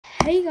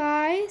Hey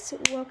guys,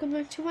 welcome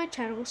back to my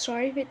channel.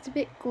 Sorry if it's a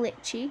bit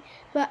glitchy,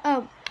 but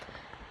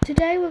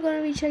today we're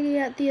going to be checking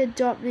out the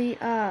Adopt Me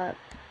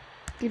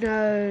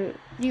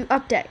new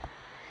update.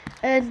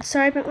 And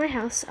sorry about my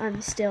house, I'm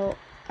still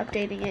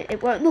updating it.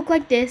 It won't look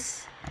like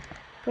this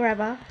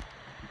forever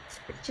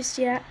just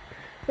yet.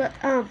 But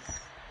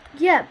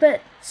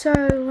so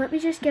let me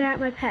just get out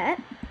my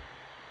pet.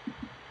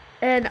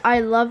 And I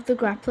love the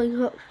grappling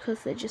hooks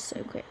because they're just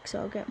so quick, so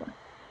I'll get one.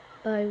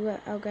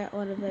 I'll get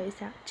one of those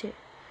out too.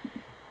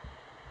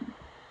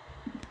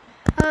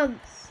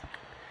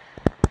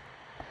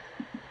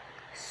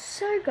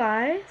 So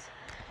guys,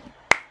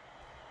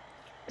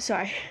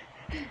 sorry.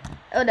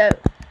 Oh no,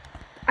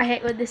 I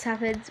hate when this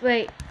happens.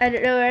 Wait, I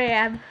don't know where I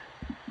am.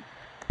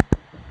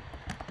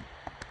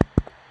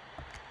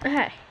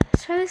 Okay,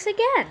 let's try this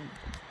again.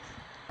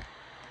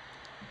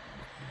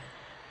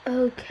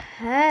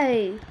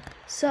 Okay,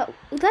 so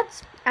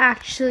that's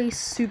actually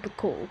super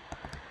cool.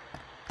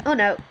 Oh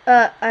no,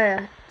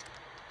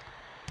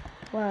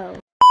 wow.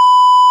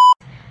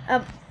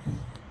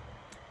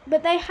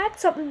 But they had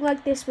something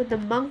like this with the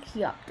monkey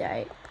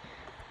update.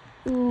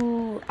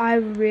 Ooh,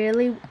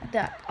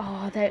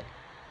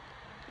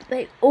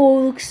 they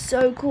all look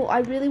so cool. I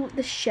really want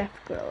the chef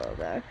gorilla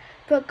though.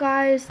 But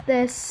guys,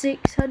 they're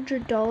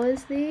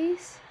 $600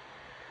 these.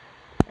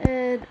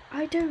 And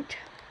I don't,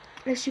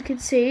 as you can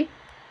see,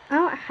 I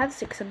don't have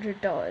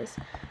 $600.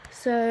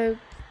 So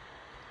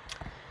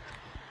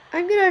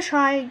I'm gonna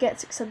try and get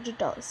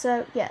 $600.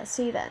 So yeah,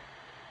 see you then.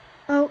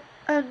 Oh,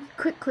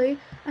 quickly,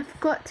 I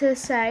forgot to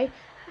say,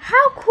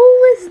 how cool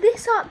is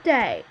this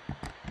update?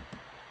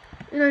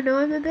 And I know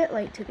I'm a bit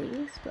late to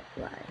these, but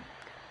like,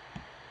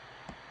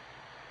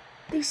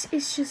 this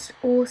is just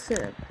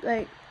awesome.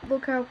 Like,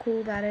 look how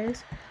cool that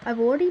is. I've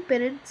already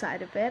been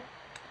inside of it.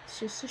 It's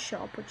just a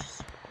shop, which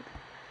is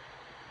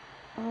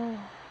oh,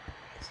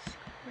 this is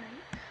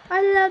great.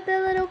 I love the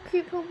little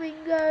cute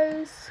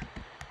flamingos.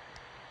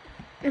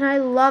 And I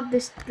love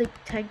this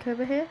tank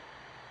over here.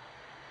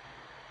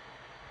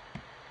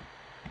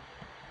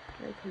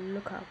 Like,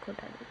 look how cool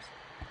that is.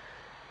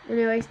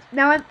 Anyways,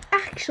 now I'm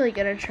actually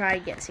gonna try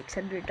and get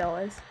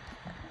 $600.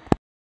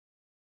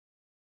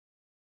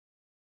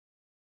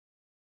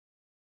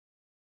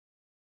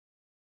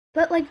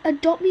 But like,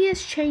 Adopt Me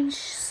has changed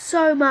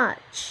so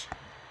much,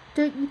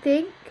 don't you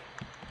think?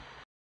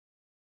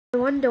 I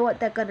wonder what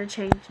they're gonna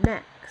change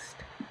next.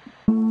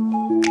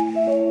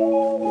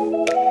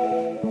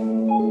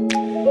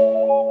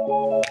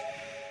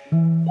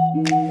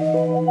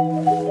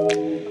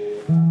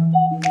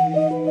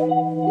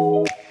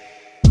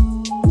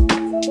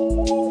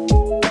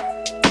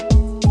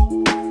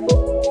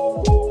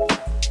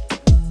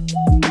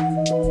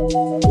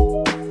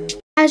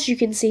 As you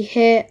can see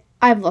here,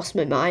 I've lost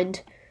my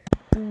mind.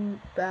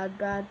 Bad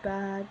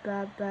banana.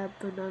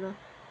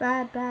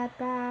 Bad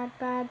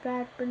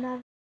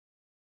banana.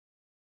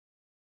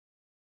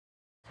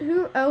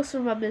 Who else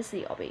remembers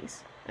the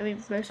obbies? I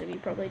mean, most of you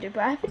probably do,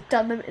 but I haven't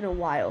done them in a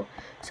while.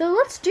 So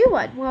let's do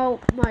one while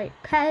my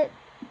pet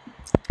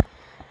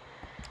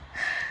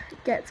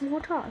gets more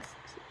tasks.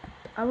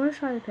 I want to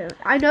try the pyramid.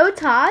 I know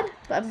it's hard,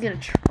 but I'm going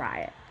to try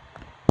it.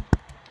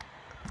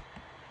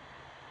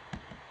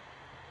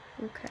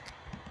 Okay.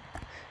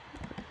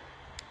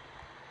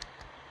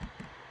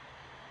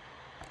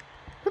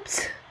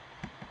 Oops.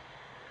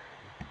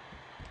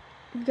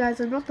 You guys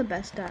are not the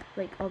best at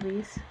like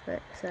obbies,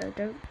 but so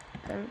don't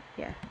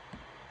yeah.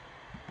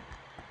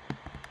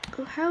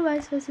 Oh, how am I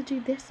supposed to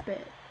do this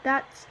bit?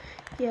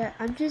 Yeah,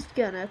 I'm just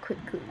gonna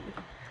quickly.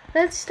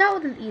 Let's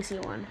start with an easy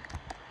one.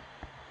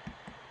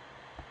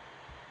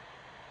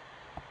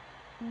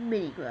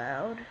 Mini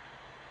ground.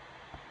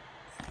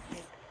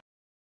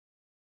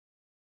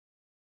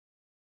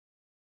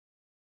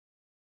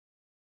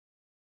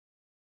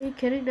 Are you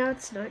kidding? Now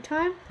it's night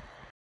time?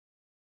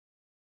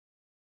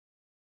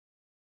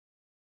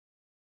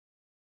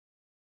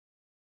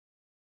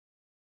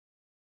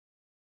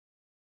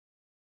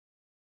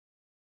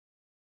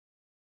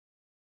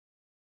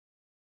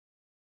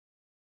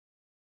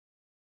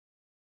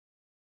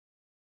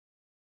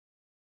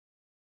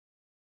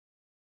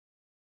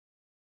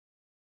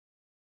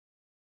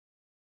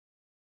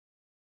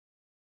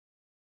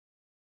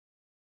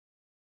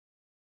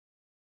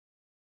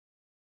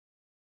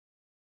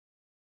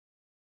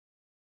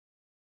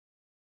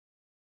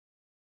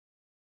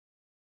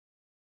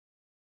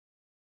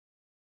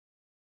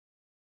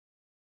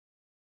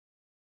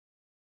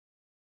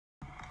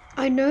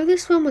 I know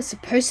this one was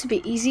supposed to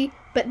be easy,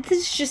 but this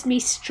is just me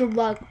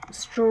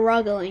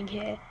struggling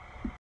here.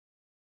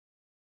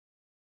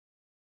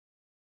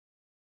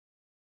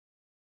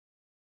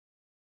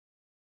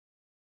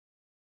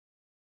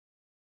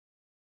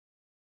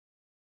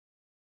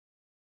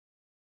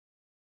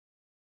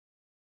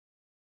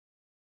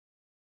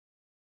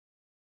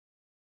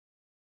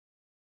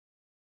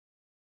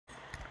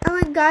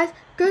 And guys,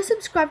 go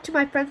subscribe to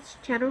my friend's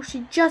channel.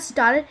 She just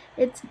started.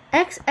 It's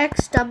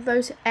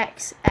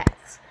XXDumbosXX.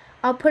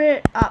 I'll put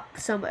it up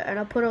somewhere, and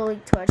I'll put a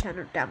link to her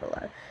channel down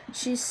below.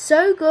 She's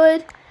so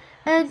good.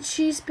 and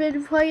she's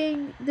been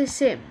playing The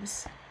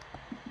Sims,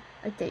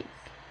 I think.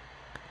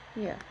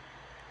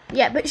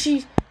 Yeah, but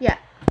you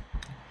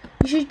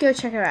should go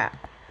check her out.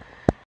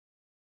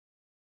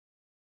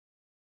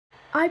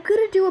 I'm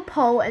gonna do a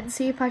poll and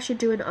see if I should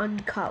do an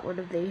uncut one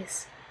of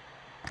these.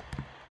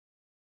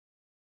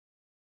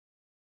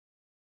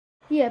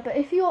 Yeah, but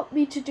if you want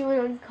me to do an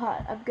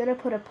uncut, I'm gonna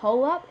put a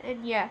poll up,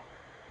 and yeah.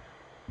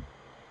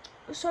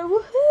 So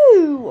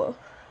woohoo!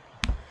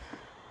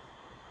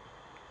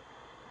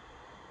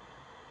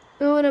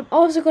 Oh, and I'm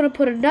also gonna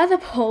put another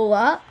poll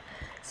up,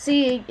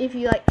 seeing if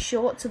you like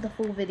shorts or the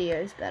full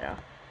videos better.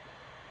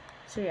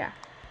 So yeah,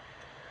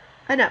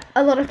 I know,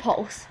 a lot of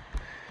polls.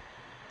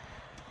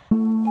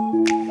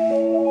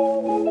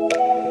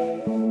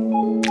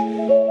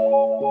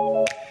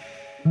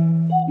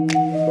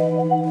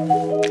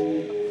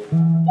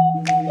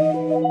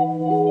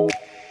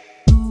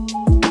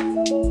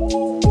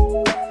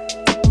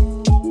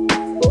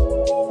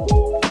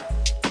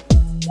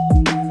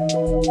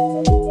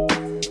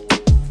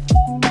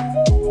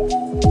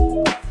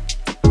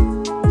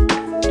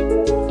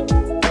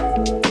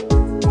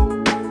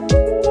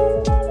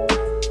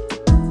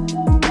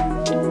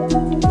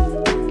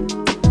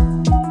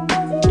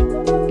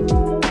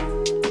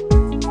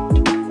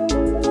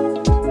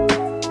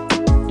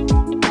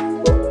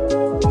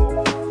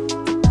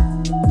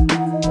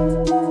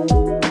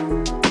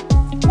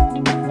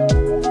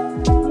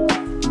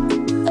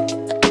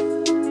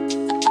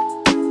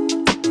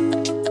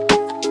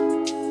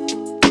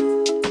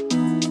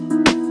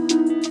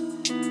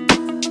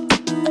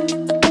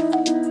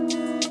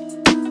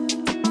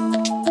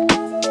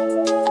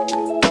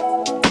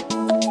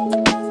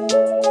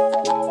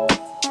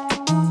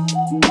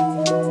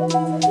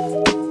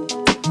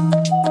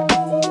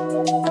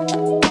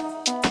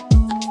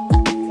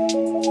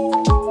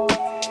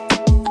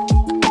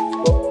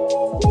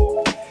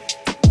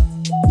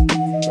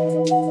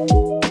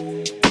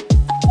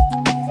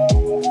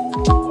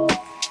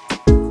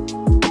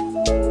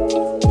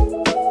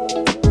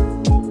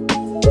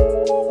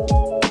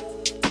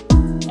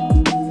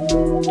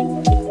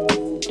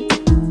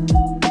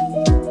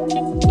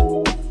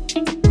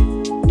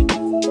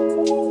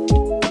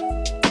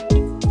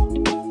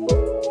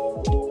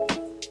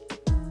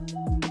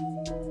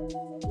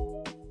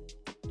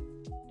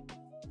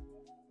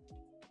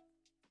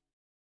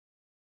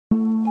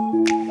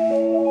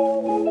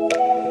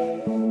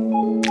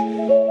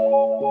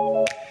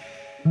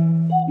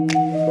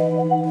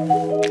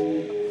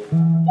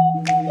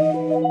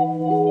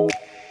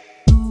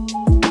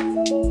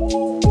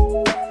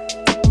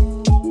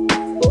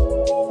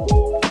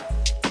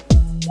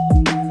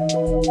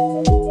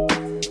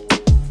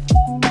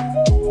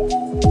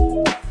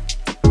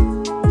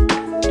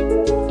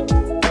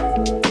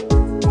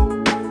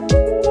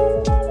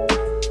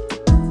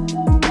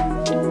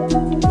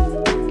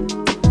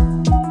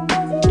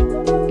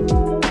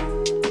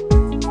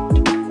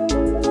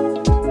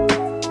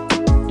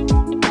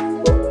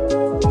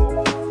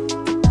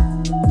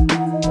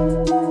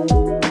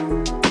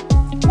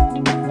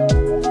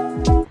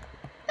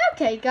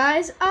 Okay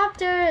guys,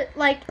 after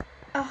like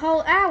a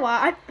whole hour,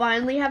 I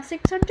finally have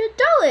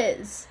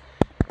 $600.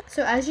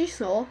 So as you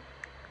saw,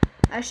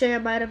 actually I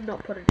might have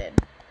not put it in.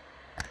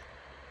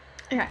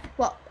 Okay,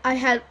 well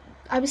I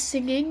was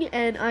singing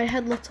and I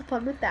had lots of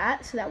fun with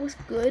that, so that was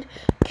good.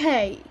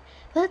 Okay,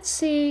 let's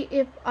see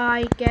if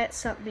I get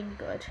something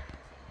good.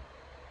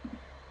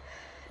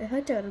 If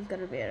I don't, I'm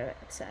gonna be a bit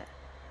upset.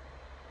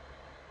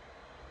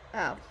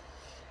 Oh.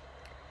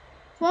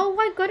 Well,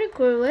 I got a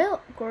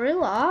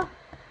gorilla.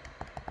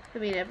 I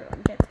mean,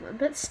 everyone gets one,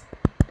 but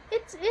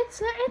it's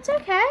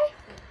okay.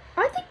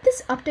 I think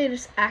this update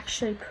is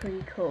actually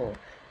pretty cool.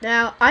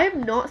 Now, I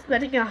am not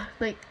spending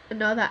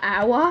another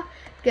hour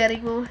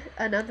getting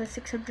another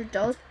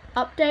 $600.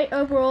 Update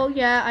overall,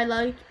 yeah, I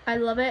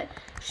love it.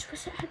 Just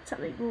wish it had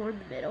something more in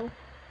the middle.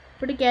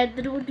 But again,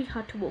 then it would be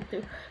hard to walk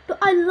through. But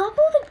I love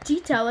all the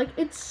detail. Like,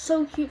 it's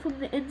so cute from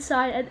the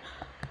inside, and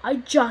I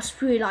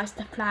just realized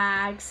the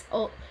flags.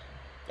 Oh,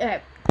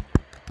 okay.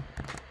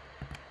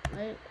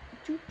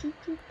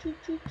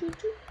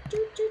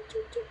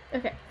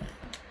 Okay.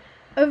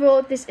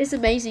 Overall, this is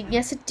amazing.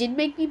 Yes, it did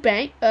make me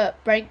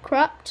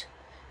bankrupt.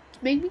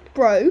 It made me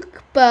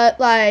broke, but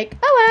like,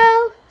 oh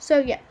well. So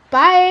yeah,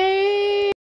 bye.